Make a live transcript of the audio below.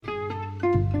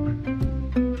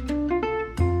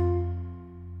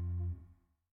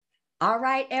All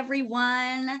right,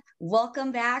 everyone.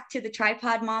 Welcome back to the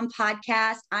Tripod Mom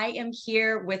podcast. I am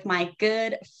here with my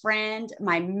good friend,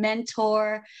 my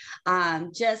mentor,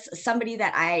 just somebody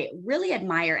that I really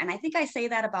admire. And I think I say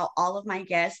that about all of my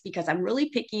guests because I'm really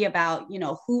picky about,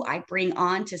 who I bring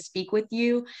on to speak with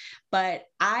you. But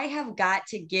I have got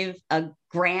to give a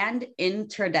grand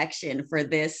introduction for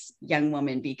this young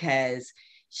woman because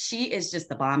she is just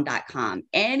the bomb.com.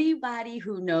 Anybody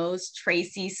who knows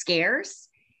Tracy Scares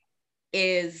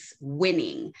is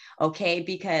winning, okay?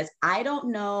 Because I don't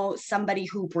know somebody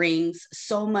who brings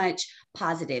so much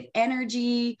positive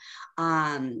energy,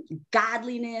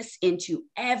 godliness into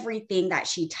everything that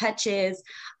she touches.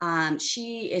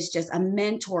 She is just a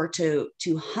mentor to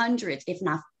hundreds, if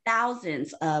not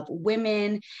thousands of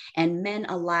women and men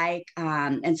alike.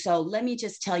 And so let me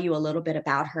just tell you a little bit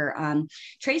about her.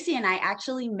 Tracy and I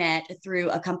actually met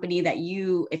through a company that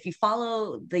if you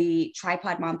follow the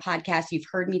Tripod Mom podcast, you've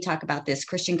heard me talk about this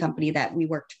Christian company that we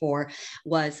worked for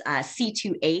was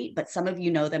C28, but some of you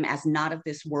know them as Not of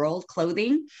This World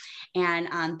Clothing.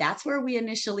 And that's where we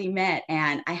initially met.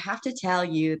 And I have to tell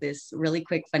you this really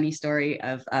quick, funny story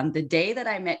of the day that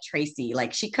I met Tracy.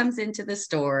 Like, she comes into the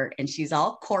store and she's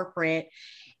all corporate.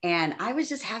 And I was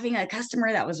just having a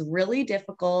customer that was really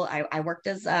difficult. I worked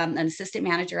as an assistant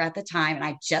manager at the time, and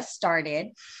I just started.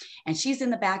 And she's in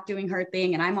the back doing her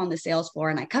thing, and I'm on the sales floor.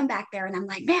 And I come back there, and I'm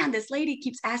like, man, this lady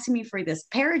keeps asking me for this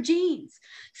pair of jeans.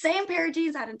 Same pair of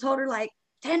jeans. I done told her like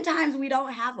 10 times we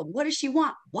don't have them. What does she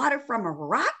want? Water from a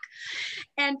rock?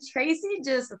 And Tracy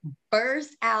just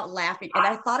burst out laughing. And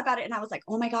I thought about it, and I was like,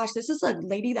 oh my gosh, this is a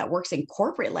lady that works in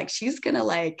corporate. Like, she's going to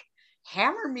like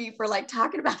hammer me for like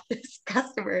talking about this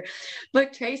customer.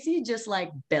 But Tracy just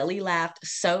like belly laughed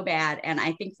so bad. And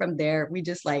I think from there, we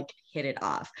just like hit it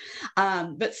off.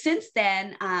 But since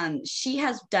then, she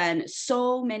has done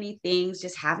so many things,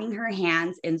 just having her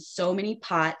hands in so many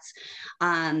pots.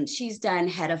 She's done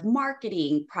head of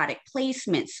marketing, product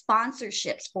placement,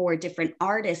 sponsorships for different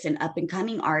artists and up and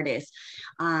coming artists.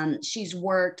 She's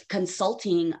worked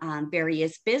consulting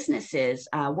various businesses,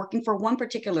 working for one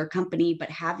particular company, but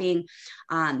having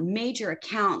major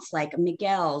accounts like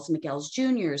Miguel's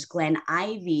Juniors, Glen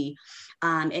Ivy,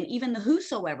 and even the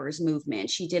Whosoevers movement.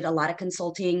 She did a lot of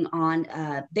consulting on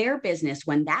their business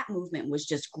when that movement was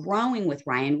just growing with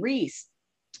Ryan Reese.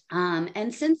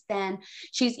 And since then,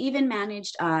 she's even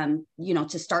managed,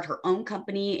 to start her own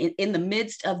company in the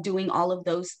midst of doing all of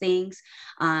those things.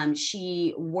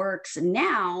 She works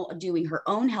now doing her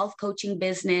own health coaching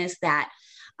business that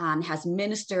has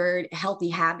ministered healthy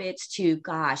habits to,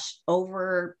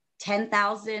 over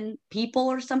 10,000 people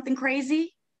or something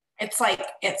crazy.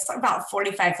 It's about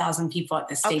 45,000 people at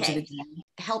this stage of the game.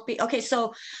 Helping. Okay.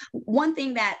 So one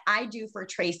thing that I do for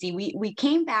Tracy, we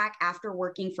came back after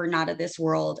working for Not of This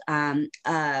World,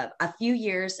 a few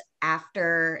years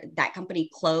after that company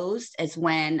closed is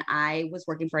when I was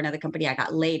working for another company. I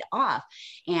got laid off,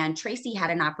 and Tracy had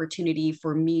an opportunity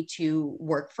for me to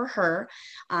work for her,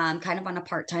 kind of on a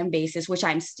part-time basis, which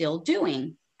I'm still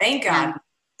doing. Thank God.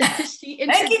 Thank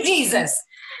you, Jesus.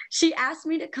 She asked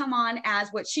me to come on as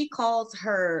what she calls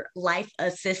her life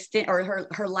assistant or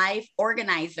her life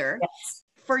organizer. Yes.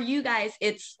 For you guys,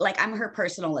 it's like I'm her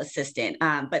personal assistant.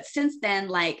 But since then,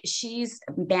 like, she's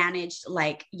managed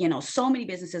so many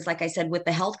businesses. Like I said, with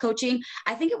the health coaching,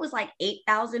 I think it was like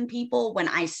 8,000 people when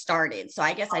I started. So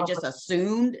I guess I just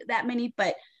assumed that many,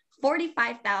 but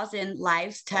 45,000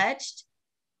 lives touched.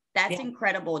 That's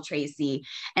incredible, Tracy.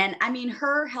 And I mean,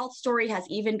 her health story has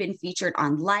even been featured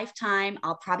on Lifetime.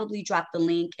 I'll probably drop the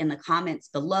link in the comments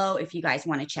below if you guys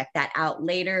want to check that out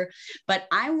later. But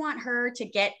I want her to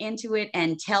get into it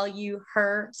and tell you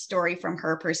her story from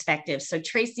her perspective. So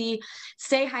Tracy,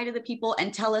 say hi to the people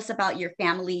and tell us about your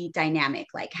family dynamic.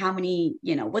 Like, how many,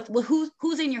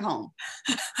 who's in your home?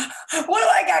 What do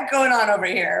I got going on over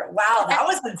here? Wow, that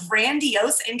was a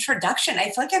grandiose introduction. I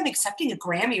feel like I'm accepting a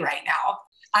Grammy right now.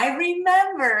 I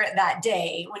remember that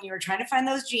day when you were trying to find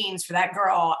those jeans for that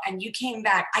girl and you came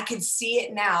back. I could see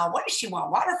it now. What does she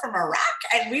want? Water from a rock?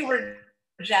 And we were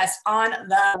just on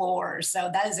the floor. So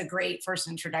that is a great first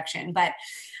introduction. But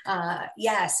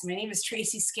yes, my name is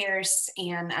Tracy Scares,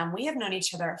 and we have known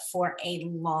each other for a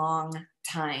long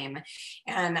time.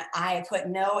 And I put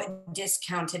no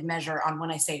discounted measure on when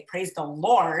I say praise the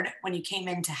Lord when you came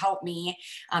in to help me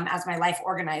as my life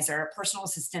organizer. Personal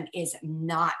assistant is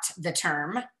not the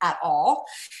term at all.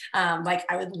 Like,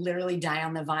 I would literally die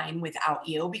on the vine without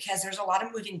you because there's a lot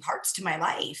of moving parts to my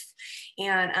life.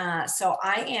 And so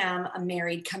I am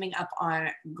married coming up on,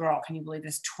 girl, can you believe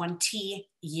this? 20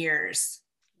 years.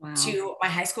 Wow. To my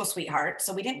high school sweetheart.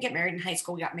 So we didn't get married in high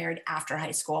school. We got married after high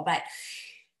school, but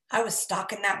I was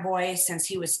stalking that boy since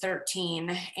he was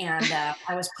 13, and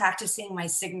I was practicing my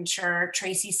signature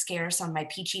Tracy Scarce on my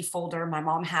peachy folder. My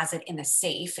mom has it in a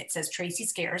safe. It says Tracy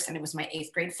Scarce, and it was my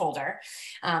 8th grade folder.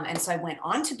 And so I went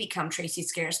on to become Tracy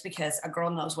Scarce because a girl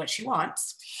knows what she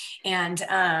wants. And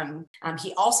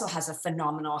he also has a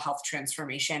phenomenal health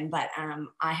transformation, but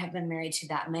I have been married to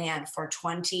that man for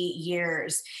 20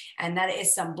 years, and that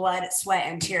is some blood, sweat,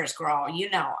 and tears, girl. You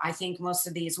know, I think most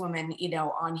of these women, you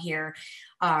know, on here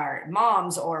are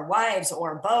moms or wives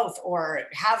or both, or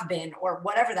have been, or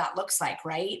whatever that looks like,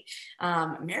 right?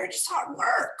 Marriage is hard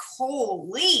work.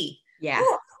 Holy. Yeah.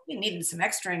 Ooh, we needed some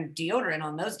extra deodorant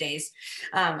on those days.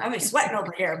 I'm sweating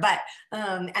over here, but,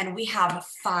 and we have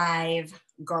 5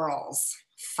 girls,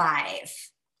 5.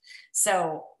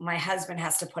 So my husband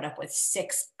has to put up with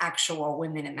 6 actual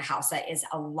women in the house. That is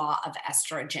a lot of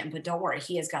estrogen, but don't worry,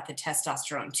 he has got the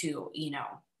testosterone to, you know,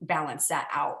 balance that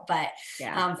out. But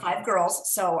Yeah. 5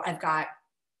 girls. So I've got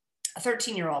a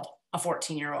 13-year-old, a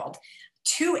 14-year-old,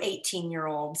 2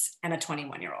 18-year-olds, and a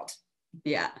 21-year-old.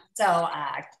 Yeah. So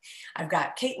I've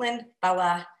got Caitlin,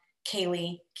 Bella,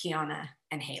 Kaylee, Kiana,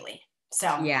 and Haley.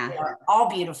 So Yeah. they're all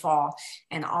beautiful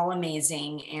and all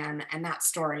amazing, and that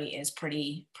story is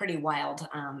pretty wild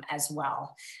as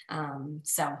well.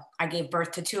 So I gave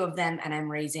birth to 2 of them, and I'm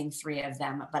raising 3 of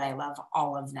them, but I love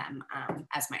all of them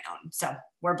as my own. So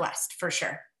we're blessed for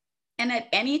sure. And at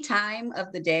any time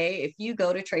of the day, if you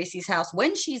go to Tracy's house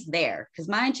when she's there, because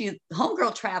mind you,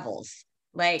 homegirl travels.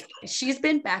 Like, she's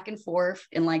been back and forth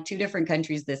in like 2 different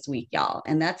countries this week, y'all,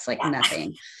 and that's like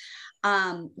nothing.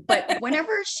 But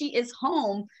whenever she is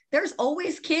home, there's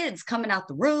always kids coming out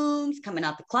the rooms, coming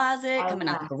out the closet, coming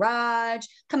out the garage,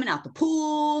 coming out the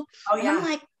pool. Oh, and I'm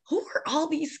like, who are all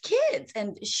these kids?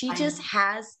 And she just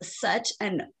has such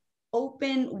an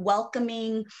open,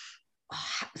 welcoming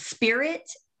spirit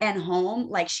and home.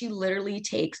 Like, she literally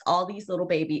takes all these little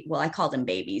baby, well, I call them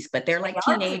babies, but they're like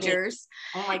teenagers.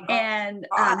 Oh my God. And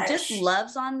just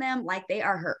loves on them like they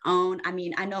are her own. I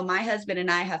mean, I know my husband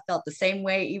and I have felt the same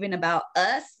way, even about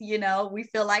us. You know, we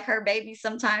feel like her baby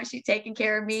sometimes. She's taking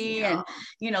care of me and,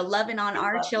 you know, loving on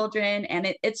our children.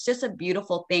 And it's just a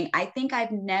beautiful thing. I think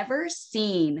I've never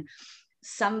seen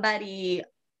somebody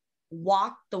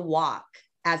walk the walk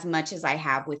as much as I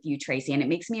have with you, Tracy. And it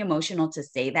makes me emotional to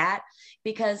say that,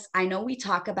 because I know we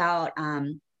talk about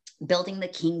building the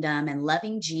kingdom and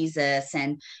loving Jesus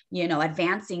and, you know,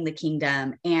 advancing the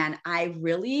kingdom. And I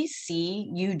really see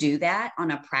you do that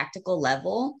on a practical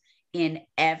level in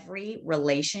every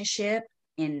relationship,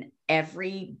 in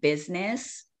every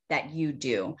business that you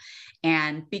do.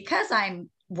 And because I'm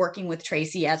working with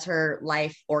Tracy as her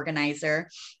life organizer,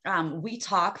 we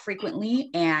talk frequently,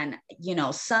 and you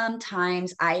know,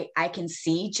 sometimes I can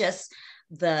see just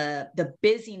the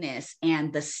busyness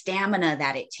and the stamina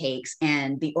that it takes,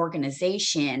 and the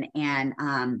organization, and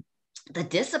the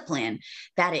discipline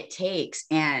that it takes.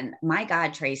 And my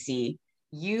God, Tracy,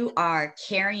 you are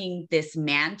carrying this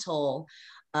mantle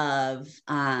of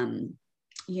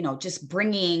you know, just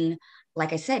bringing,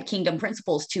 like I said, kingdom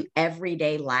principles to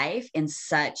everyday life in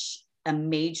such a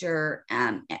major,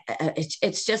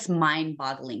 it's just mind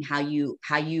boggling how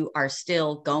you are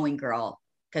still going, girl.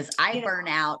 Cause I burn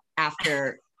out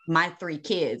after my 3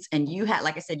 kids, and you had,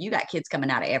 like I said, you got kids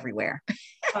coming out of everywhere.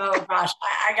 Oh gosh,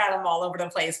 I got them all over the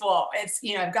place. Well, it's,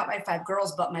 you know, I've got my 5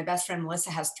 girls, but my best friend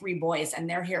Melissa has 3 boys, and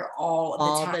they're here all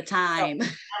the time. So,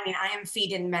 I mean, I am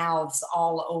feeding mouths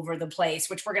all over the place,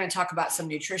 which we're going to talk about some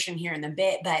nutrition here in a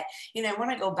bit. But, you know, I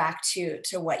want to go back to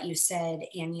what you said,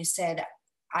 and you said,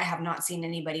 I have not seen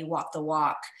anybody walk the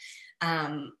walk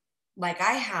like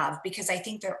I have, because I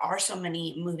think there are so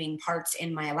many moving parts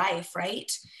in my life,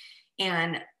 right?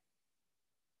 And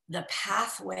the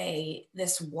pathway,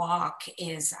 this walk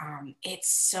is,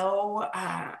 it's so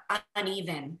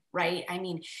uneven, right? I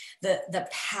mean, the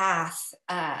path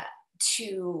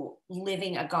to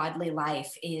living a godly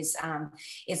life is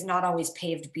not always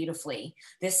paved beautifully.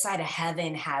 This side of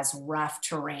heaven has rough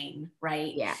terrain,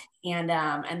 right? Yeah.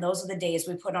 And those are the days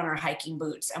we put on our hiking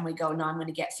boots and we go, no, I'm going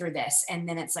to get through this. And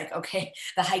then it's like, okay,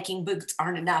 the hiking boots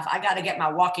aren't enough. I got to get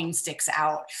my walking sticks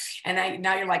out. And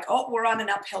now you're like, oh, we're on an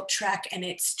uphill trek. And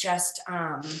it's just,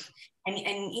 and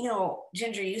you know,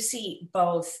 Ginger, you see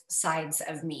both sides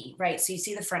of me, right? So you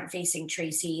see the front facing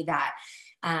Tracy that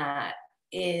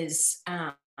has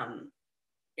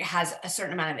a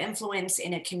certain amount of influence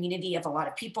in a community of a lot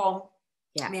of people.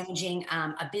 Yeah. Managing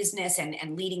a business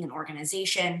and leading an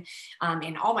organization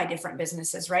in all my different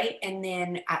businesses, right? And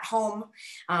then at home,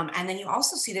 and then you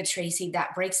also see the Tracy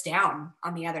that breaks down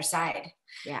on the other side.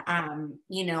 Yeah.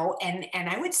 You know, and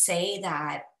I would say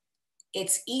that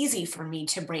it's easy for me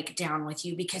to break down with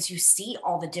you because you see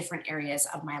all the different areas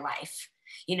of my life,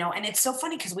 and it's so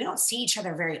funny because we don't see each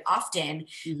other very often,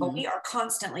 but we are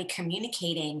constantly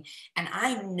communicating. And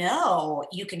I know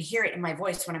you can hear it in my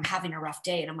voice when I'm having a rough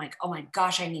day and I'm like, oh my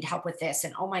gosh, I need help with this.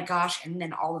 And oh my gosh. And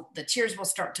then all of the tears will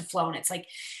start to flow. And it's like,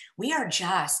 we are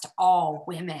just all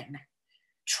women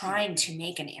trying to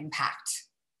make an impact.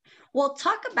 Well,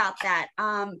 talk about that,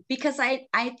 because I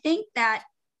think that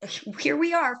here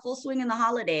we are, full swing in the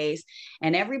holidays,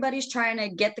 and everybody's trying to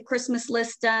get the Christmas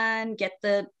list done, get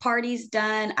the parties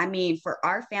done. I mean, for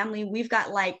our family, we've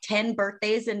got like 10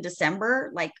 birthdays in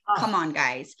December. Like, come on,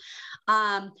 guys.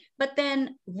 But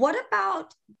then what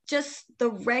about just the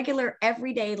regular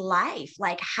everyday life?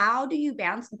 Like, how do you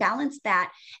balance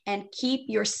that and keep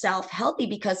yourself healthy?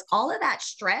 Because all of that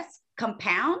stress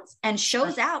compounds and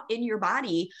shows out in your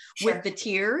body with the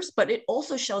tears, but it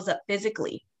also shows up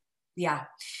physically. Yeah.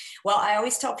 Well, I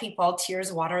always tell people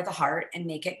tears water the heart and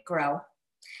make it grow.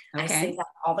 Okay. I say that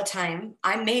all the time.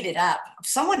 I made it up.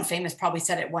 Someone famous probably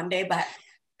said it one day, but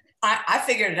I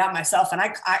figured it out myself, and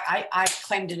I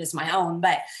claimed it as my own.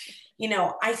 But,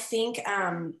 I think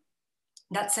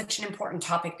that's such an important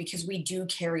topic because we do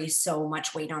carry so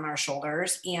much weight on our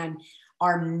shoulders, and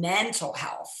our mental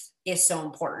health is so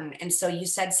important. And so you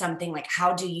said something like,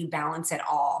 how do you balance it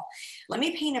all? Let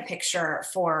me paint a picture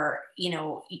for,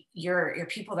 your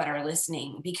people that are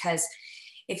listening, because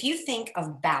if you think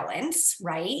of balance,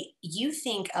 right, you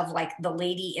think of like the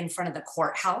lady in front of the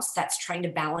courthouse that's trying to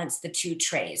balance the two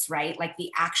trays, right? Like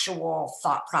the actual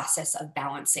thought process of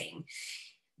balancing.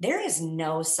 There is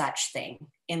no such thing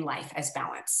in life as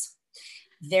balance.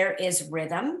 There is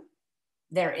rhythm,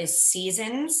 there is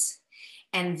seasons,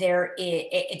 and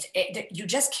you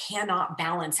just cannot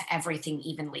balance everything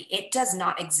evenly. It does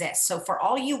not exist. So for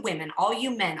all you women, all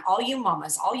you men, all you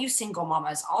mamas, all you single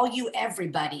mamas, all you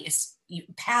everybody, you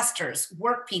pastors,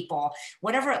 work people,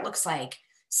 whatever it looks like,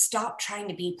 stop trying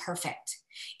to be perfect.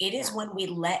 It is when we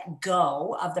let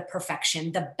go of the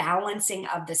perfection, the balancing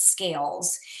of the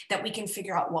scales, that we can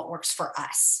figure out what works for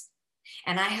us.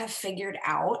 And I have figured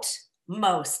out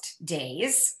most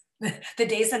days, the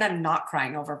days that I'm not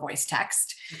crying over voice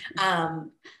text,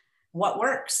 what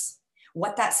works,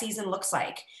 what that season looks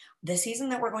like. The season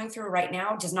that we're going through right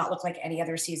now does not look like any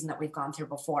other season that we've gone through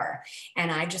before.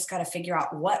 And I just got to figure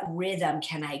out what rhythm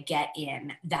can I get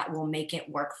in that will make it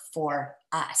work for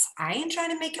us. I ain't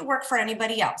trying to make it work for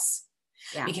anybody else.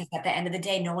 Yeah. Because at the end of the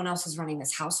day, no one else is running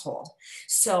this household.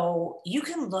 So you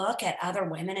can look at other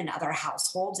women in other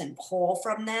households and pull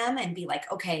from them and be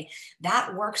like, okay,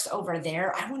 that works over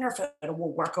there. I wonder if it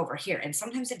will work over here. And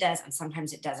sometimes it does, and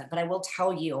sometimes it doesn't. But I will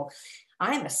tell you,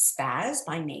 I'm a spaz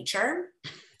by nature.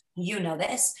 You know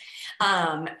this.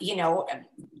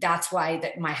 That's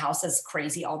why my house is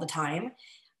crazy all the time.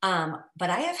 But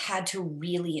I have had to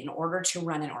really, in order to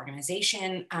run an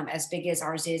organization as big as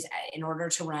ours is, in order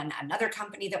to run another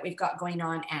company that we've got going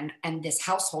on, and this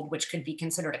household, which could be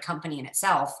considered a company in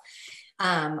itself,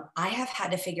 I have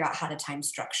had to figure out how to time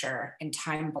structure and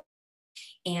time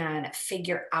and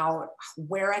figure out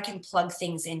where I can plug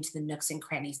things into the nooks and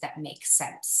crannies that make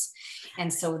sense.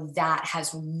 And so that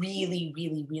has really,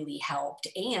 really, really helped.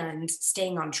 And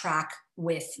staying on track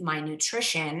with my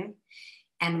nutrition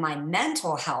and my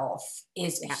mental health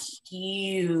is a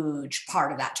huge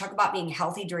part of that. Talk about being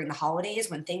healthy during the holidays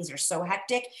when things are so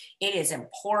hectic. It is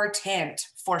important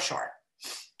for sure.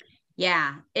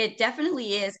 Yeah, it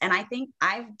definitely is. And I think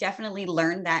I've definitely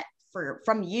learned that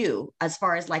from you as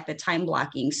far as like the time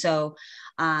blocking. So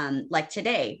like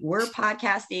today we're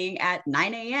podcasting at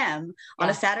 9 a.m. on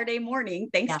a Saturday morning,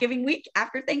 Thanksgiving week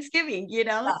after Thanksgiving,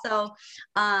 so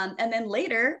and then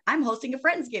later I'm hosting a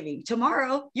Friendsgiving.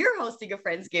 Tomorrow you're hosting a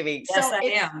Friendsgiving. Yes, so I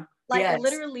am. Like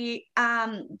literally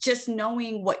just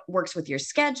knowing what works with your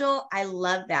schedule. I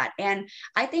love that. And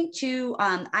I think too,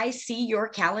 I see your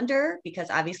calendar because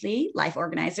obviously life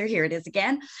organizer, here it is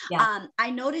again. Yeah. I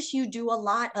notice you do a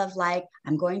lot of like,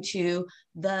 I'm going to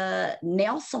the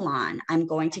nail salon. I'm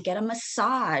going to get a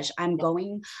massage. I'm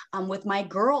going with my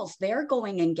girls. They're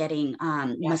going and getting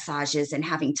massages and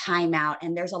having time out.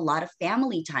 And there's a lot of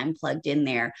family time plugged in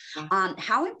there.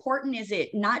 How important is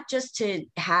it not just to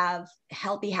have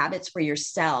healthy habits for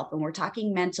yourself, and we're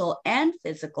talking mental and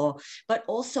physical, but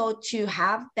also to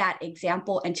have that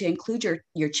example and to include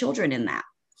your children in that?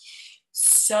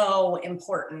 So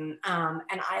important.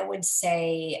 And I would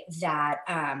say that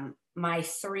my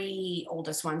three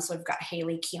oldest ones, so we've got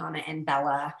Haley, Kiana, and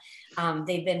Bella.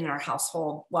 They've been in our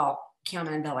household. Well,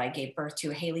 Kiana and Bella I gave birth to.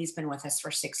 Haley's been with us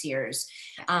for 6 years.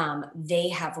 They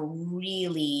have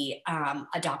really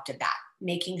adopted that.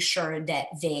 making sure that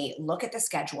they look at the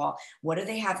schedule. What do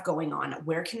they have going on?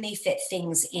 Where can they fit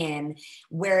things in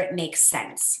where it makes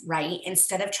sense, right?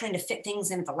 Instead of trying to fit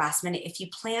things in at the last minute, if you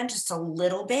plan just a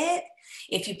little bit,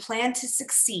 if you plan to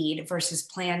succeed versus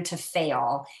plan to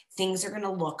fail, things are going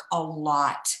to look a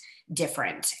lot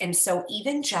different. And so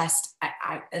even just,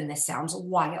 and this sounds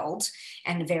wild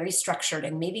and very structured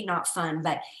and maybe not fun,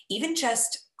 but even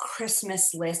just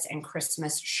Christmas lists and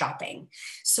Christmas shopping.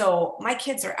 So my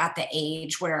kids are at the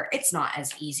age where it's not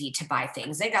as easy to buy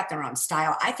things. They got their own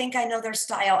style. I think I know their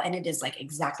style, and it is like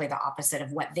exactly the opposite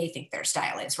of what they think their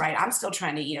style is, right? I'm still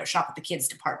trying to, shop at the kids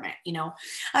department, I'm like,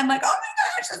 oh my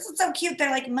gosh, this is so cute.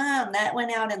 They're like, Mom, that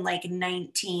went out in like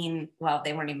 19, well,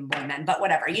 they weren't even born then, but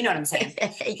whatever, you know what I'm saying?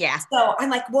 Yeah. So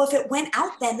I'm like, well, if it went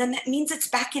out then that means it's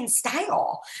back in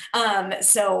style.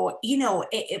 So,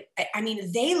 I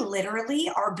mean, they literally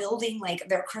are building like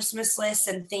their Christmas lists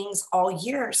and things all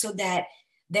year so that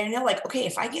they know like, okay,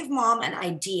 if I give Mom an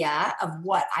idea of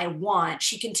what I want,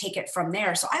 she can take it from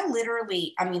there. So I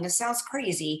literally, I mean, this sounds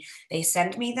crazy. They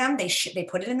send me them. They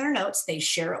put it in their notes. They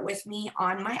share it with me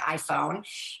on my iPhone.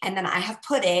 And then I have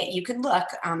put it, you can look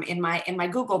in my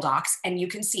Google Docs and you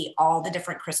can see all the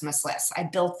different Christmas lists. I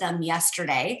built them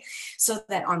yesterday so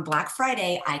that on Black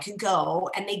Friday, I could go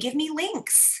and they give me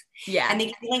links. Yeah. And they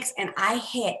give me links and I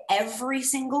hit every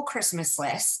single Christmas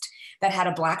list that had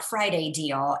a Black Friday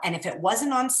deal. And if it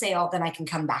wasn't on sale, then I can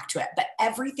come back to it. But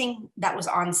everything that was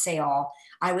on sale,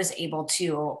 I was able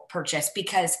to purchase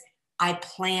because I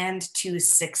planned to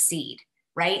succeed,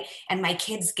 right? And my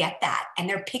kids get that and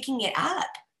they're picking it up.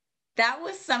 That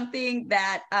was something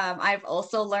that I've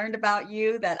also learned about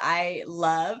you that I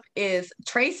love is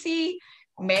Tracy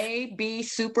may be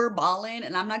super ballin',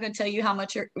 and I'm not going to tell you how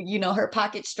much her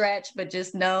pocket stretch, but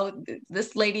just know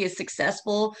this lady is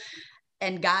successful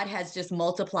and God has just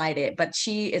multiplied it, but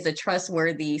she is a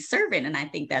trustworthy servant. And I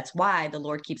think that's why the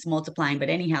Lord keeps multiplying. But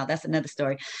anyhow, that's another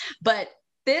story. But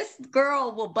this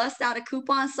girl will bust out a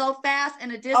coupon so fast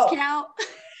and a discount. Oh.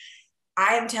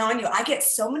 I am telling you, I get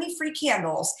so many free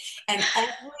candles, and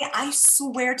I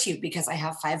swear to you, because I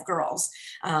have 5 girls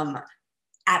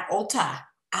at Ulta,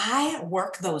 I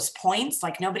work those points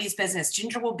like nobody's business.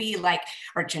 Ginger will be like,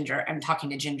 or Ginger, I'm talking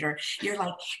to Ginger. You're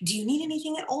like, do you need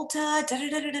anything at Ulta? Da, da,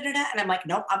 da, da, da, da. And I'm like,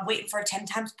 nope, I'm waiting for a 10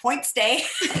 times points day.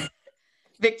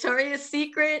 Victoria's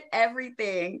Secret,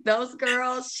 everything. Those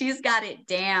girls, she's got it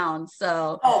down.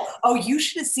 So oh, you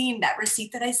should have seen that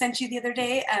receipt that I sent you the other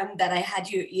day that I had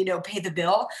you pay the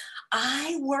bill.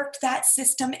 I worked that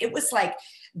system. It was like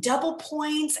double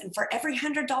points, and for every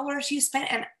 $100 you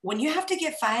spent, and when you have to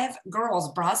get 5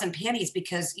 girls bras and panties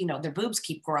because their boobs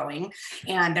keep growing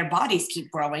and their bodies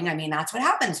keep growing, I mean that's what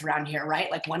happens around here,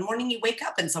 right? Like one morning you wake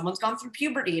up and someone's gone through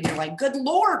puberty and you're like, good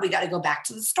Lord, we got to go back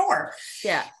to the store.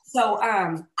 Yeah. So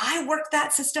I worked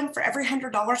that system. For every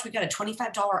 $100 we got a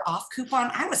 $25 off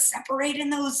coupon. I was separating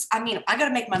those. I mean, I got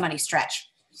to make my money stretch.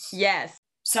 Yes.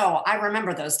 So I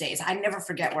remember those days. I never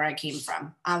forget where I came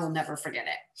from. I will never forget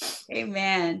it.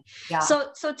 Amen. Yeah.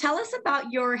 So tell us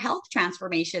about your health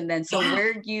transformation then. So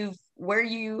where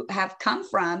you have come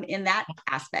from in that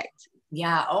aspect.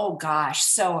 Yeah. Oh gosh.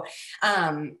 So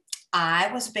I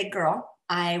was a big girl.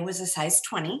 I was a size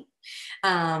 20.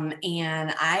 And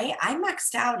I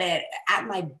maxed out at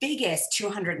my biggest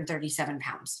 237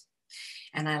 pounds.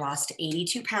 And I lost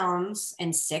 82 pounds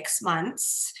in 6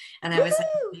 months. And I was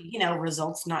like,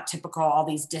 results not typical, all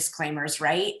these disclaimers,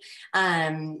 right?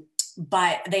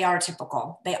 But they are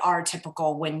typical. They are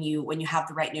typical when you have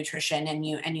the right nutrition and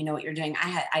you know what you're doing.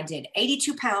 I did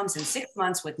 82 pounds in 6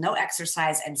 months with no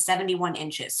exercise and 71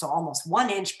 inches. So almost 1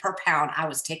 inch per pound I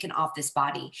was taken off this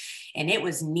body, and it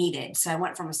was needed. So I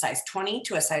went from a size 20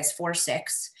 to a size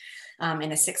 4'6".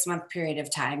 In a 6-month period of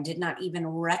time, did not even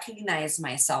recognize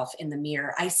myself in the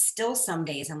mirror. I still, some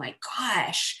days I'm like,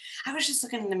 gosh, I was just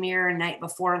looking in the mirror night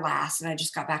before last, and I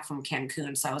just got back from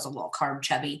Cancun. So I was a little carb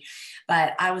chubby,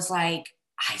 but I was like,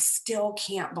 I still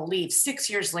can't believe 6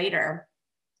 years later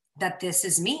that this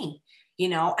is me.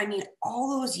 I mean,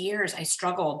 all those years I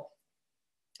struggled.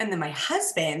 And then my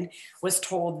husband was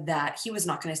told that he was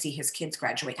not going to see his kids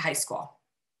graduate high school.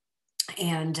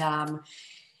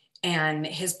 And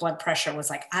his blood pressure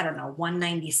was like, I don't know,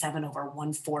 197 over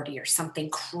 140 or something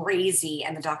crazy.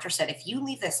 And the doctor said, if you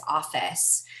leave this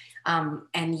office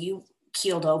and you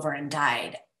keeled over and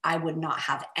died, I would not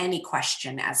have any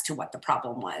question as to what the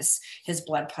problem was. His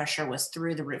blood pressure was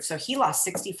through the roof. So he lost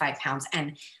 65 pounds.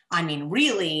 And I mean,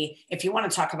 really, if you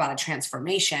want to talk about a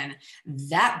transformation,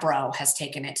 that bro has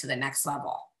taken it to the next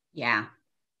level. Yeah.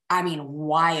 I mean,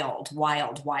 wild,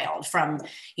 wild, wild from,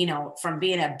 from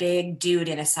being a big dude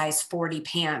in a size 40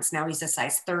 pants. Now he's a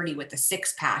size 30 with a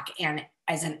 6-pack and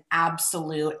as an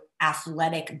absolute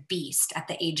athletic beast at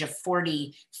the age of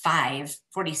 45,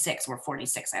 46, we're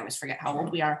 46. I always forget how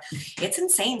old we are. It's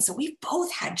insane. So we've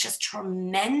both had just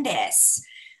tremendous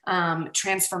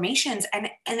transformations.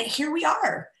 And here we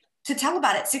are to tell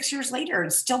about it 6 years later.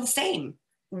 It's still the same.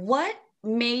 What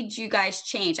made you guys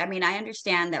change? I mean, I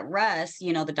understand that Russ,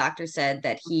 the doctor said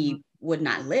that he would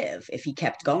not live if he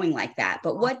kept going like that.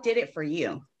 But what did it for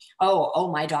you?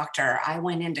 Oh, my doctor. I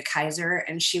went into Kaiser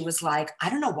and she was like, I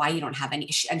don't know why you don't have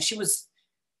any. And she was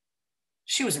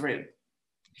rude.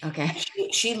 Okay.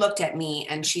 She looked at me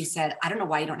and she said, I don't know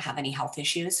why you don't have any health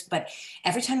issues, but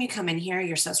every time you come in here,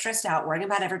 you're so stressed out, worrying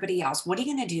about everybody else. What are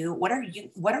you going to do? What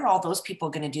are all those people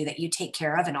going to do that you take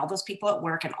care of? And all those people at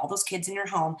work and all those kids in your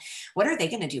home, what are they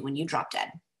going to do when you drop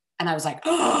dead? And I was like,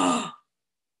 oh,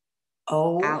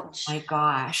 ouch. My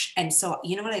gosh. And so,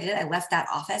 you know what I did? I left that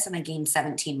office and I gained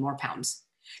 17 more pounds.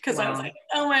 Because I was like,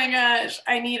 oh my gosh,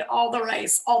 I need all the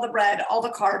rice, all the bread, all the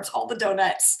carbs, all the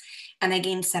donuts. And I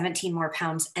gained 17 more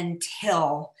pounds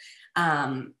until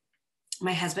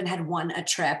my husband had won a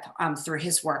trip through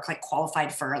his work, like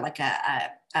qualified for like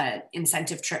a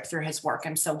incentive trip through his work.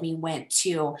 And so we went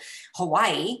to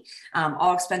Hawaii,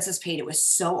 all expenses paid. It was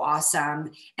so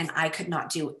awesome. And I could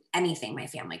not do anything my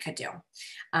family could do.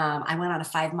 I went on a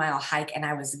 5-mile hike and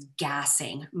I was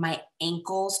gassing. My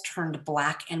ankles turned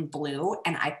black and blue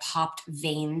and I popped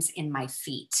veins in my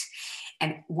feet.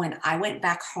 And when I went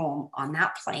back home on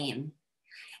that plane,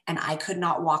 and I could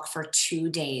not walk for 2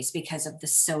 days because of the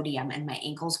sodium and my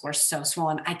ankles were so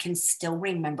swollen. I can still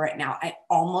remember it now. I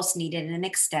almost needed an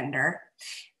extender.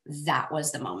 That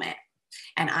was the moment.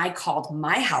 And I called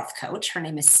my health coach. Her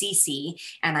name is Cece.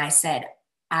 And I said,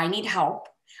 I need help.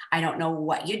 I don't know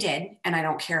what you did. And I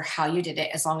don't care how you did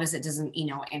it, as long as it doesn't,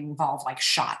 involve like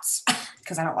shots,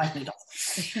 because I don't like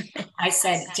needles. I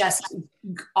said, just,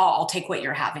 I'll take what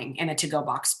you're having in a to-go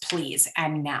box, please.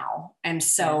 And now. And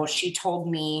so she told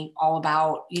me all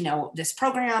about, this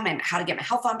program and how to get my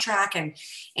health on track.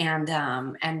 And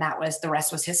that was, the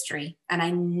rest was history. And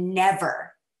I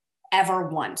never, ever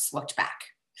once looked back.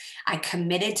 I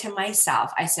committed to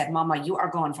myself. I said, Mama, you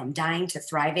are going from dying to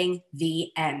thriving, the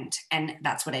end. And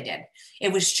that's what I did.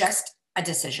 It was just a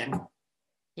decision.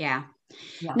 Yeah.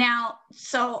 Now,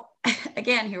 so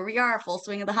again, here we are, full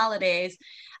swing of the holidays.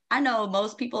 I know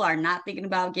most people are not thinking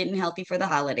about getting healthy for the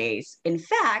holidays. In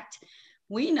fact,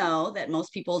 we know that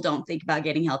most people don't think about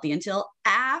getting healthy until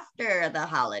after the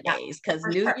holidays, because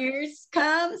New Year's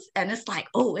comes and it's like,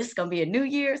 oh, it's going to be a new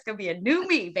year. It's going to be a new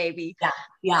me, baby.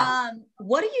 Yeah.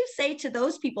 What do you say to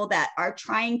those people that are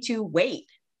trying to wait?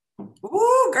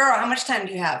 Ooh, girl, how much time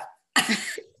do you have?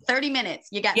 30 minutes.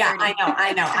 You got 30.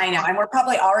 I know. And we're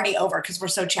probably already over because we're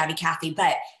so chatty Cathy,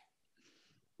 but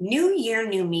new year,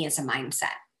 new me is a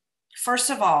mindset. First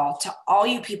of all, to all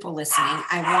you people listening,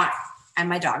 and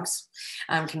my dogs.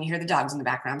 Can you hear the dogs in the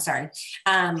background? Sorry.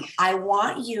 I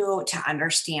want you to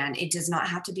understand it does not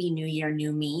have to be new year,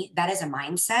 new me. That is a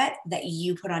mindset that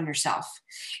you put on yourself.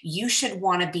 You should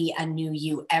want to be a new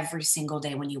you every single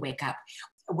day when you wake up.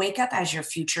 Wake up as your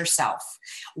future self.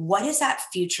 What is that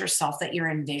future self that you're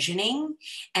envisioning?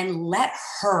 And let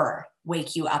her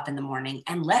wake you up in the morning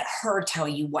and let her tell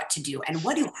you what to do and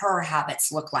what do her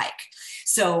habits look like.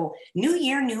 So new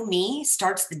year, new me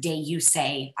starts the day you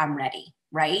say, I'm ready,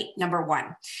 right? Number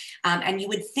one. And you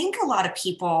would think a lot of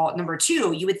people, number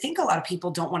two, you would think a lot of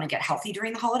people don't want to get healthy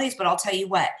during the holidays, but I'll tell you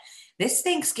what, this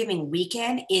Thanksgiving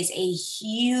weekend is a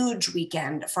huge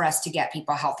weekend for us to get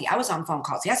people healthy. I was on phone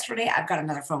calls yesterday. I've got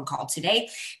another phone call today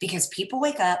because people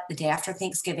wake up the day after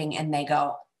Thanksgiving and they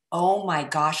go, oh my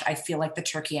gosh, I feel like the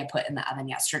turkey I put in the oven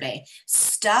yesterday,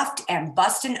 stuffed and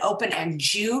busting open and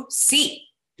juicy,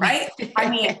 right? I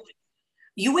mean,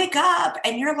 you wake up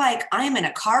and you're like, I am in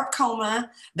a carb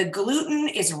coma. The gluten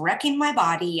is wrecking my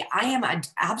body. I am an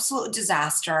absolute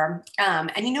disaster.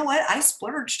 And you know what? I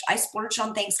splurged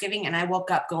on Thanksgiving and I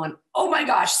woke up going, oh my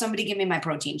gosh, somebody give me my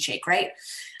protein shake, right?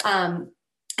 And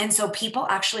so people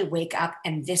actually wake up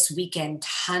and this weekend,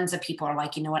 tons of people are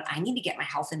like, you know what? I need to get my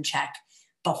health in check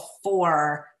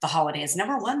before the holidays.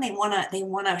 Number one, they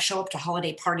want to show up to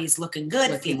holiday parties looking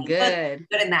good, feeling good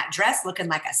in that dress, looking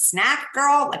like a snack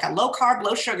girl, like a low carb,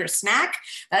 low sugar snack.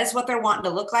 That is what they're wanting to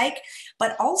look like.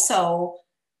 But also,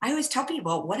 I always tell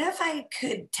people, what if I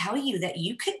could tell you that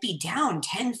you could be down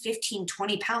 10, 15,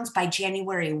 20 pounds by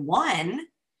January 1?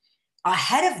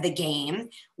 ahead of the game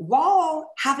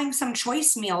while having some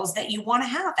choice meals that you want to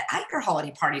have at your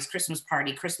holiday parties, Christmas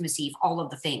party, Christmas Eve, all of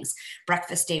the things,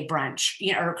 breakfast day brunch,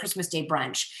 or Christmas day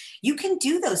brunch. You can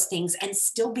do those things and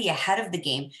still be ahead of the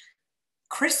game.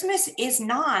 Christmas is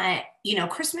not,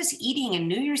 Christmas eating and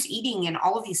New Year's eating and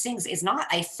all of these things is not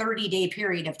a 30-day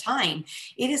period of time.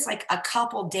 It is like a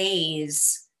couple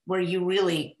days where you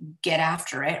really get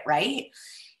after it, right?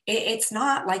 It's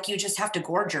not like you just have to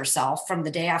gorge yourself from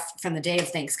the day of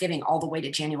Thanksgiving all the way to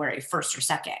January 1st or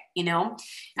 2nd,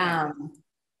 Yeah.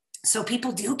 So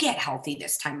people do get healthy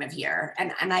this time of year.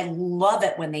 And I love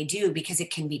it when they do, because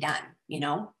it can be done,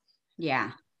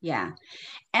 Yeah. Yeah.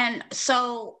 And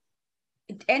so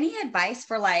any advice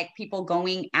for like people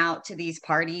going out to these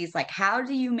parties? Like, how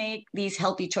do you make these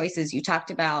healthy choices? You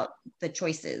talked about the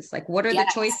choices. Like, what are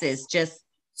the choices? Just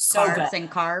carbs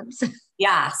and carbs?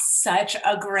 Yeah, such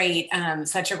a great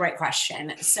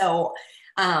question. So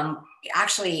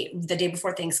actually, the day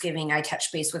before Thanksgiving, I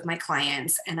touched base with my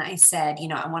clients and I said,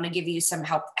 I want to give you some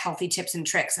healthy tips and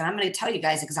tricks. And I'm going to tell you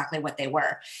guys exactly what they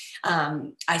were.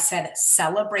 I said,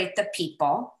 celebrate the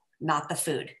people, not the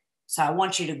food. So I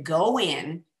want you to go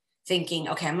in thinking,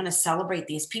 okay, I'm going to celebrate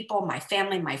these people, my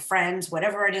family, my friends,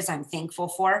 whatever it is I'm thankful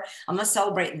for. I'm going to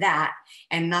celebrate that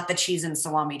and not the cheese and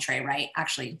salami tray, right?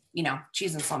 Actually,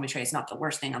 cheese and salami tray is not the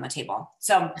worst thing on the table.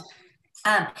 So,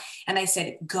 and I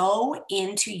said, go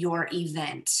into your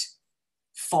event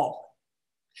full.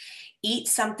 Eat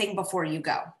something before you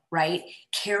go, right?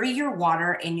 Carry your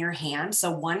water in your hand.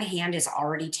 So one hand is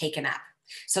already taken up,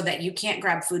 so that you can't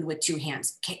grab food with two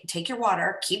hands. Take your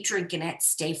water, keep drinking it,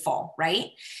 stay full,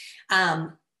 right?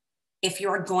 If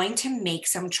you're going to make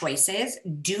some choices,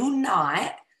 do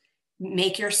not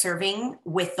make your serving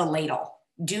with the ladle.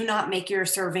 Do not make your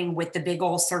serving with the big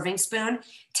old serving spoon.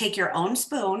 Take your own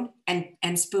spoon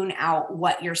and spoon out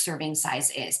what your serving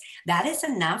size is. That is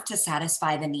enough to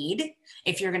satisfy the need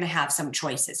if you're going to have some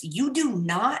choices. You do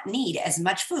not need as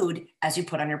much food as you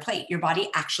put on your plate. Your body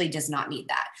actually does not need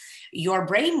that. Your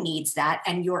brain needs that,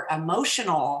 and your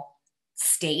emotional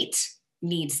state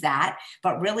needs that,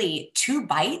 but really 2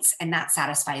 bites and that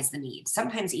satisfies the need.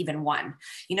 Sometimes even 1.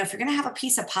 If you're going to have a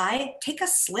piece of pie, take a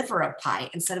sliver of pie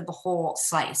instead of the whole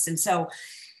slice. And so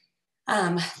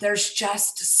there's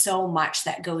just so much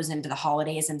that goes into the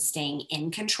holidays and staying in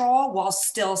control while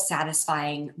still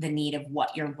satisfying the need of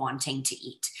what you're wanting to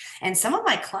eat. And some of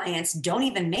my clients don't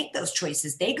even make those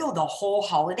choices. They go the whole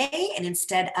holiday, and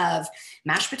instead of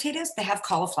mashed potatoes, they have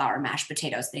cauliflower mashed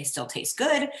potatoes. They still taste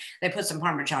good. They put some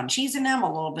Parmesan cheese in them,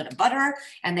 a little bit of butter,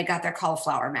 and they got their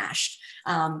cauliflower mashed.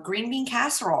 Green bean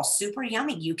casserole, super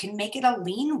yummy. You can make it a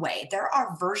lean way. There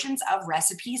are versions of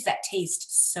recipes that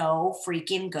taste so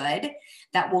freaking good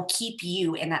that will keep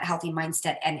you in that healthy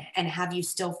mindset and have you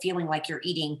still feeling like you're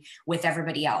eating with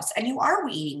everybody else. And you are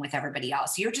eating with everybody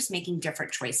else. You're just making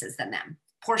different choices than them,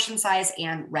 portion size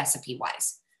and recipe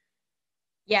wise.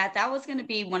 Yeah, that was going to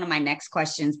be one of my next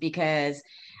questions, because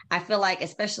I feel like,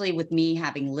 especially with me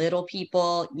having little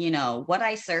people, what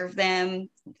I serve them,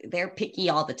 they're picky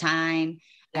all the time.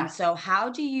 Yeah. And so how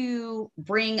do you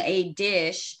bring a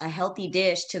healthy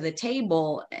dish to the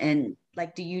table? And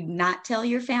like, do you not tell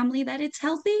your family that it's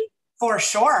healthy? For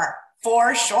sure.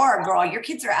 For sure, girl. Your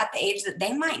kids are at the age that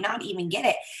they might not even get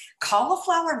it.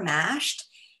 Cauliflower mashed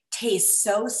tastes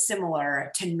so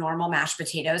similar to normal mashed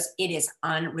potatoes. It is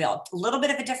unreal. A little bit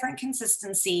of a different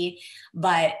consistency,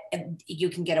 but you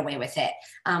can get away with it.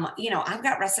 I've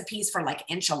got recipes for like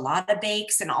enchilada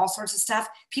bakes and all sorts of stuff.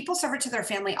 People serve it to their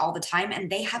family all the time, and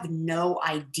they have no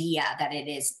idea that it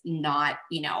is not,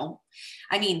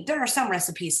 there are some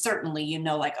recipes, certainly,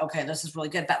 like, okay, this is really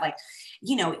good, but like,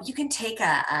 you can take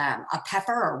a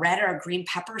pepper, a red or a green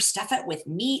pepper, stuff it with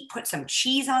meat, put some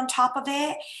cheese on top of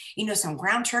it, some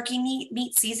ground turkey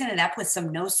meat, season it up with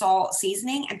some no salt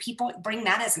seasoning. And people bring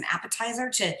that as an appetizer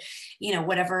to,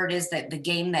 whatever it is that the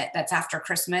game that's after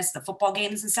Christmas, the football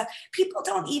games and stuff. People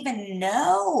don't even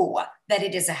know that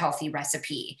it is a healthy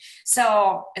recipe.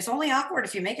 So it's only awkward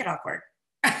if you make it awkward.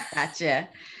 Gotcha.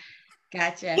 You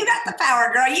got the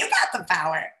power, girl. You got the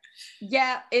power.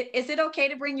 Yeah. Is it okay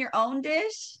to bring your own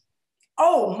dish?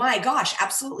 Oh my gosh,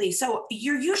 absolutely. So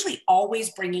you're usually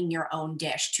always bringing your own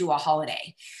dish to a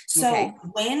holiday. So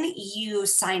when you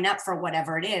sign up for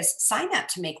whatever it is, sign up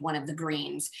to make one of the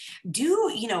greens.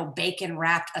 Do, bacon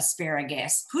wrapped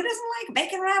asparagus. Who doesn't like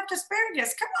bacon wrapped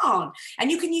asparagus? Come on. And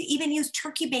you can even use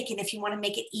turkey bacon if you want to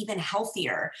make it even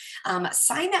healthier.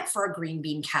 Sign up for a green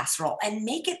bean casserole and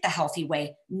make it the healthy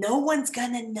way. No one's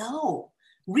going to know.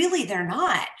 Really, they're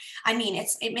not. I mean,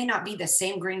 it may not be the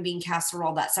same green bean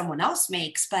casserole that someone else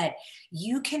makes, but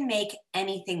you can make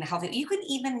anything the healthy. You can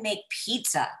even make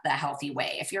pizza the healthy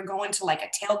way. If you're going to like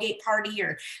a tailgate party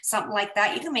or something like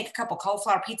that, you can make a couple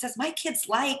cauliflower pizzas. My kids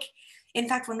in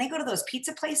fact, when they go to those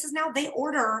pizza places now, they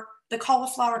order the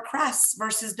cauliflower crust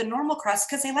versus the normal crust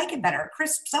because they like it better,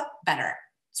 crisps up better.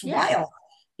 It's wild.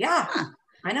 Yeah,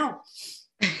 I know.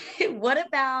 What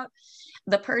about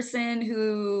the person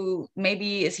who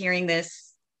maybe is hearing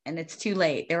this and it's too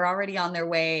late? They're already on their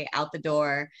way out the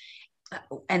door,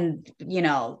 and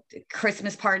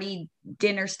Christmas party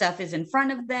dinner stuff is in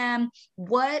front of them.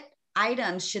 What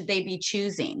items should they be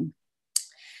choosing?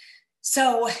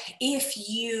 So if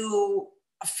you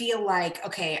feel like,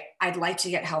 okay, I'd like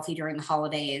to get healthy during the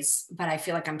holidays, but I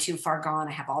feel like I'm too far gone,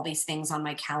 I have all these things on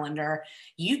my calendar,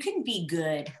 you can be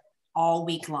good all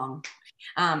week long.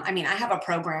 I mean, I have a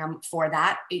program for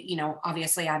that.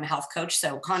 Obviously I'm a health coach,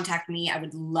 so contact me. I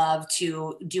would love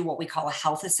to do what we call a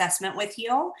health assessment with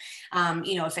you.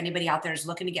 If anybody out there is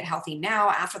looking to get healthy now,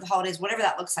 after the holidays, whatever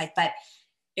that looks like. But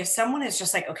if someone is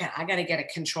just like, okay, I got to get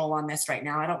a control on this right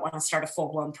now, I don't want to start a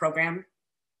full-blown program,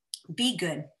 be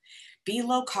good. Be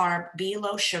low carb, be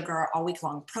low sugar all week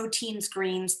long, proteins,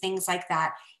 greens, things like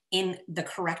that in the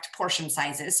correct portion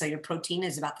sizes. So your protein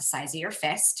is about the size of your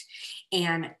fist.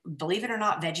 And believe it or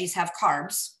not, veggies have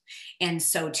carbs. And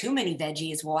so too many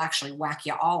veggies will actually whack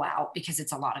you all out because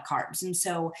it's a lot of carbs. And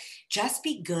so just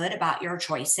be good about your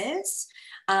choices.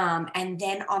 And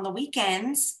then on the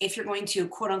weekends, if you're going to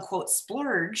quote unquote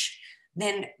splurge,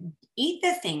 then eat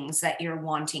the things that you're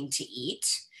wanting to eat,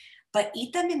 but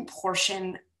eat them in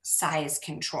portion size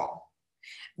control.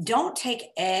 Don't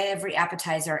take every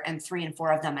appetizer and 3 and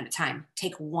 4 of them at a time.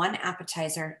 Take one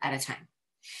appetizer at a time.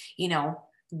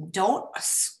 Don't,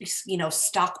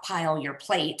 stockpile your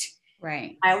plate.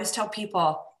 Right. I always tell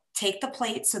people, take the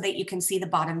plate so that you can see the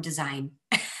bottom design.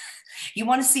 You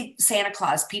want to see Santa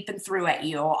Claus peeping through at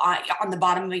you on the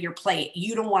bottom of your plate.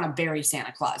 You don't want to bury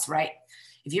Santa Claus, right?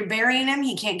 If you're burying him,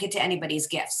 he can't get to anybody's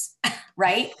gifts,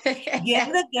 right? Give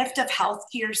the gift of health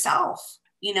to yourself.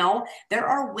 There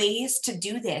are ways to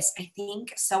do this. I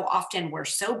think so often we're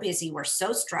so busy, we're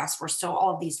so stressed, we're so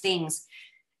all of these things.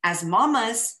 As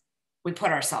mamas, we put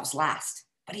ourselves last,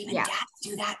 but even dads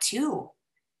do that too.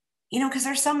 Because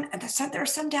there are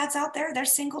some dads out there, they're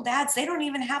single dads. They don't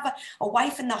even have a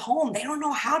wife in the home. They don't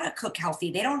know how to cook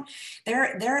healthy.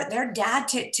 They're dad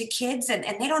to kids and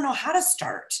they don't know how to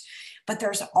start, but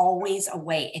there's always a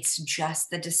way. It's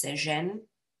just the decision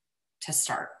to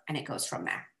start, and it goes from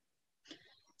there.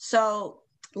 So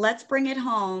let's bring it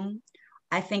home.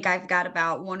 I think I've got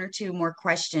about 1 or 2 more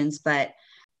questions, but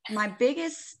my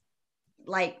biggest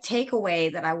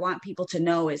takeaway that I want people to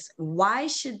know is, why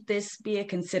should this be a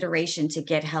consideration to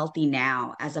get healthy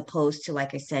now, as opposed to,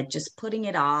 like I said, just putting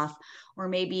it off, or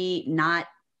maybe not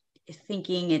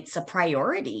thinking it's a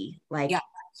priority?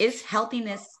 Is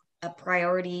healthiness a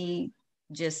priority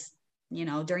just,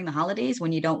 during the holidays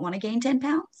when you don't want to gain 10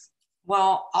 pounds?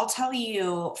 Well, I'll tell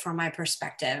you from my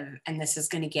perspective, and this is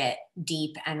going to get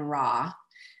deep and raw.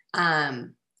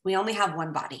 We only have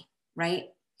one body, right?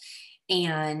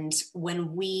 And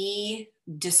when we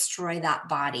destroy that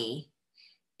body,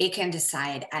 it can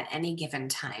decide at any given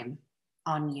time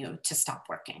on you to stop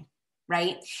working,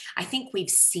 right? I think we've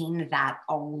seen that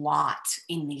a lot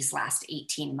in these last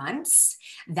 18 months,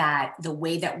 that the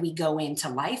way that we go into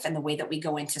life and the way that we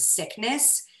go into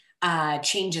sickness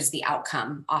changes the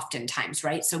outcome oftentimes,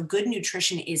 right? So good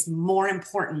nutrition is more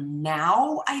important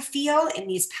now, I feel, in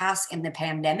the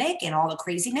pandemic and all the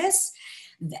craziness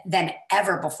than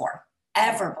ever before.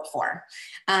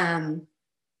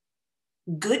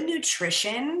 Good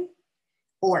nutrition,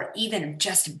 or even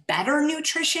just better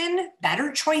nutrition,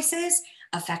 better choices,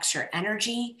 affects your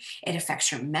energy. It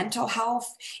affects your mental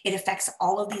health. It affects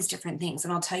all of these different things.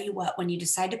 And I'll tell you what, when you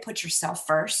decide to put yourself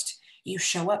first, you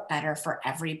show up better for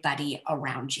everybody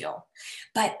around you.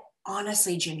 But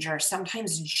honestly, Ginger,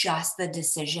 sometimes just the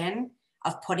decision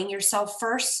of putting yourself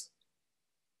first,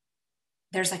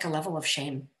 there's like a level of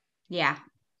shame. Yeah.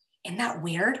 Isn't that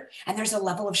weird? And there's a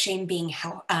level of shame being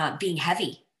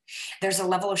heavy. There's a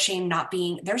level of shame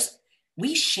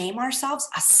we shame ourselves,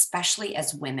 especially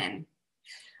as women,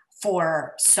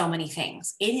 for so many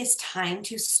things. It is time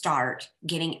to start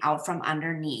getting out from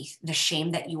underneath the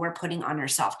shame that you are putting on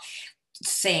yourself.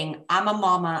 Saying, I'm a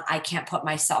mama, I can't put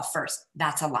myself first.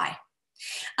 That's a lie.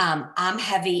 I'm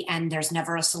heavy and there's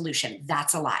never a solution.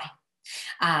 That's a lie.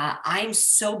 I'm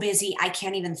so busy, I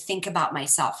can't even think about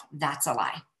myself. That's a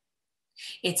lie.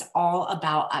 It's all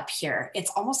about up here.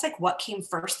 It's almost like, what came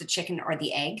first, the chicken or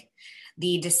the egg?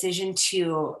 the decision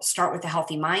to start with a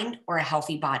healthy mind or a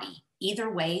healthy body.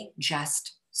 Either way,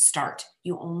 just start.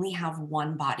 You only have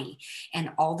one body,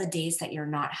 and all the days that you're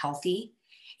not healthy,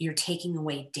 you're taking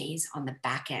away days on the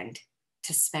back end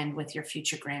to spend with your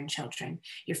future grandchildren,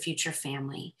 your future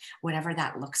family, whatever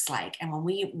that looks like. And when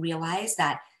we realize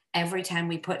that every time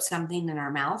we put something in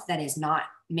our mouth that is not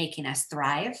making us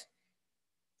thrive,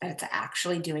 that it's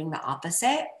actually doing the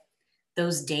opposite,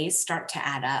 those days start to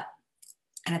add up.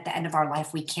 And at the end of our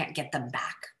life, we can't get them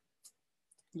back.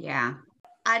 Yeah.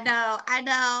 I know.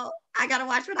 I got to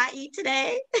watch what I eat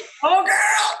today. Oh,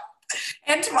 girl.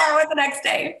 And tomorrow is the next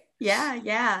day.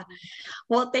 Yeah.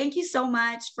 Well, thank you so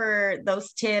much for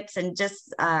those tips and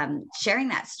just sharing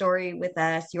that story with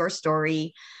us, your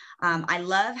story. I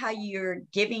love how you're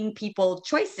giving people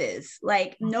choices.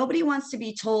 Like nobody wants to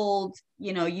be told,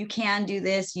 you can do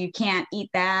this, you can't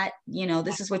eat that,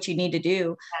 this is what you need to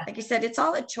do. Like you said, it's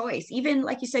all a choice. Even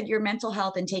like you said, your mental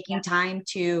health and taking time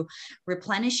to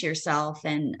replenish yourself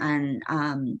and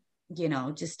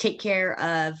just take care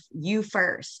of you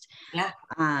first. Yeah.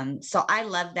 So I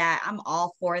love that. I'm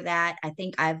all for that. I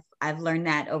think I've learned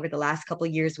that over the last couple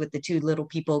of years with the two little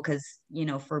people, because,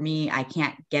 for me, I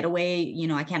can't get away,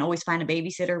 I can't always find a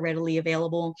babysitter readily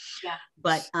available. Yeah.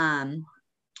 But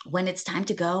when it's time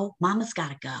to go, mama's got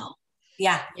to go.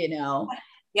 Yeah.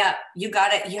 Yeah, you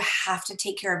got it. You have to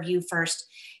take care of you first.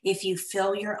 If you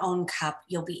fill your own cup,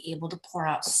 you'll be able to pour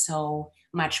out so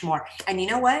much more. And you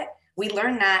know what? We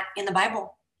learn that in the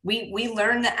Bible. We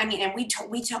learn that, and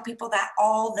we tell people that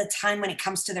all the time when it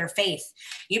comes to their faith.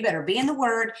 You better be in the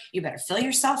word, you better fill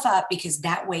yourself up, because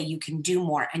that way you can do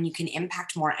more and you can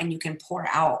impact more and you can pour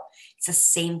out. It's the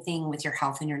same thing with your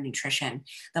health and your nutrition.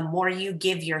 The more you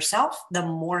give yourself, the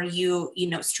more you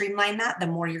streamline that, the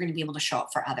more you're going to be able to show up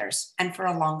for others and for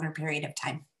a longer period of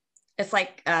time. It's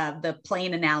like the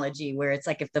plane analogy where it's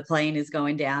like if the plane is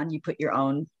going down, you put your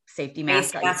own safety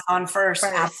mask on first.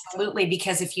 Absolutely.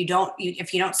 Because if you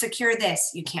don't secure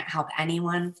this, you can't help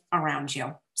anyone around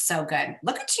you. So good.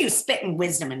 Look at you spitting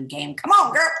wisdom and game. Come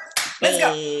on, girl. Let's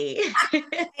go.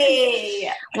 Hey.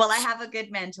 Well, I have a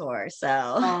good mentor.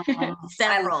 So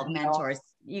several mentors.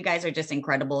 You guys are just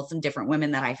incredible. Some different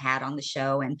women that I've had on the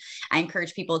show. And I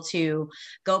encourage people to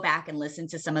go back and listen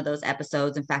to some of those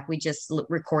episodes. In fact, we just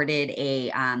recorded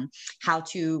a how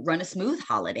to run a smooth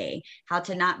holiday, how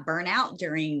to not burn out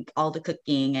during all the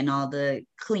cooking and all the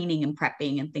cleaning and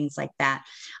prepping and things like that.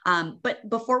 But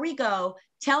before we go,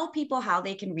 tell people how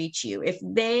they can reach you. If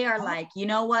they are like, you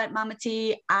know what, Mama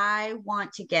T, I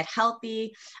want to get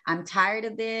healthy. I'm tired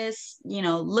of this,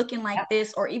 looking like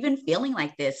this, or even feeling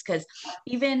like this. Because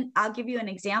even I'll give you an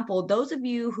example. Those of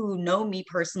you who know me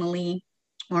personally,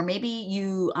 or maybe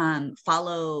you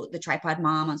follow the Tripod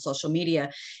Mom on social media,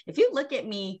 if you look at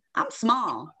me, I'm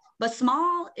small. But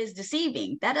small is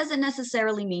deceiving. That doesn't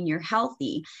necessarily mean you're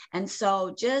healthy. And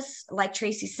so just like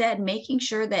Tracy said, making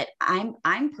sure that I'm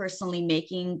personally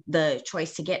making the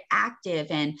choice to get active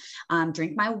and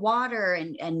drink my water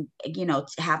and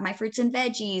have my fruits and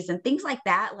veggies and things like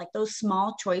that. Like those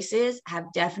small choices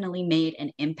have definitely made an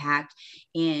impact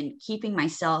in keeping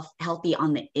myself healthy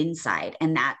on the inside.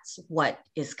 And that's what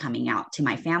is coming out to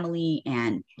my family.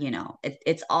 And,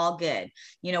 it's all good.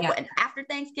 But after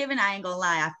Thanksgiving, I ain't gonna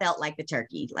lie, I felt like the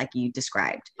turkey, like you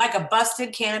described. Like a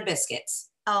busted can of biscuits.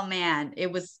 Oh man, it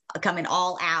was coming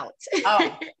all out.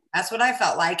 Oh, that's what I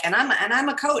felt like. And I'm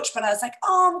a coach, but I was like,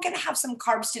 oh, I'm going to have some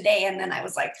carbs today. And then I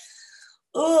was like,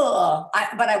 oh,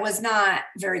 but I was not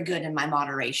very good in my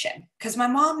moderation because my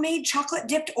mom made chocolate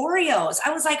dipped Oreos.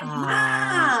 I was like,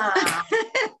 Mom,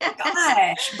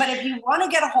 gosh. But if you want to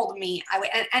get a hold of me,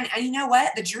 and you know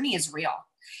what? The journey is real.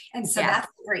 And so that's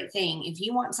the great thing. If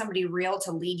you want somebody real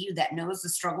to lead you that knows the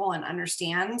struggle and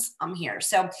understands, I'm here.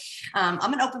 So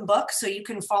I'm an open book. So you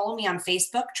can follow me on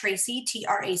Facebook, Tracy,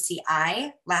 Traci,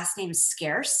 last name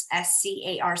Scarce,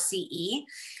 Scarce.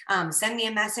 Send me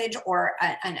a message, or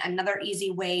another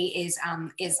easy way is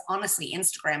honestly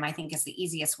Instagram. I think is the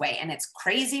easiest way. And it's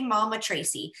Crazy Mama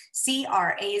Tracy,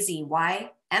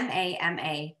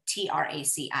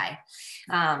 CrazyMamaTraci.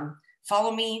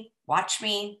 Follow me, watch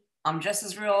me. I'm just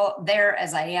as real there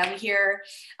as I am here,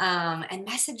 and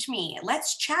message me.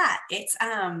 Let's chat. It's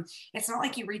not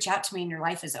like you reach out to me and your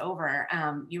life is over.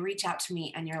 You reach out to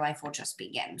me and your life will just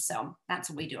begin. So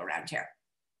that's what we do around here.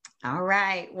 All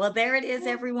right. Well, there it is,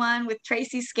 everyone, with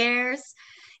Tracy Scarce.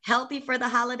 Healthy for the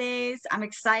holidays. I'm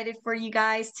excited for you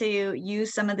guys to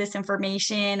use some of this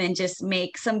information and just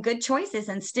make some good choices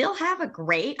and still have a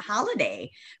great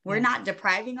holiday. We're not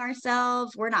depriving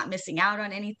ourselves. We're not missing out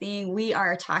on anything. We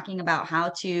are talking about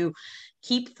how to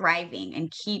keep thriving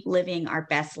and keep living our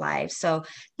best lives. So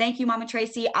thank you, Mama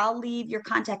Tracy. I'll leave your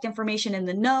contact information in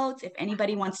the notes. If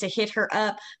anybody wants to hit her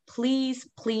up, please,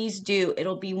 please do.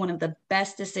 It'll be one of the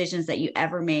best decisions that you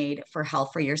ever made for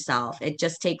health for yourself. It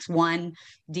just takes one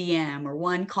DM or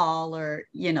one call or,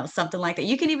 something like that.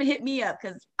 You can even hit me up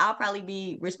because I'll probably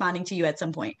be responding to you at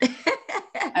some point.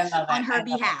 I love it. On her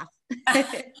behalf.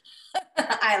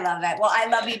 I love it. Well, I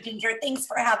love you, Ginger. Thanks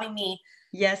for having me.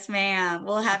 Yes, ma'am.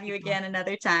 We'll have you again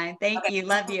another time. Thank you.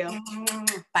 Love you.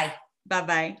 Bye.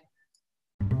 Bye-bye.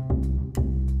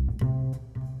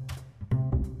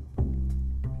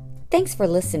 Thanks for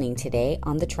listening today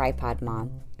on The Tripod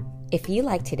Mom. If you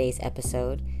like today's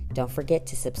episode, don't forget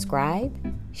to subscribe,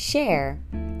 share,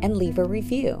 and leave a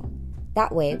review.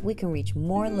 That way we can reach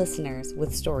more listeners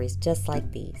with stories just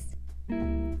like these.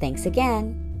 Thanks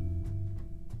again.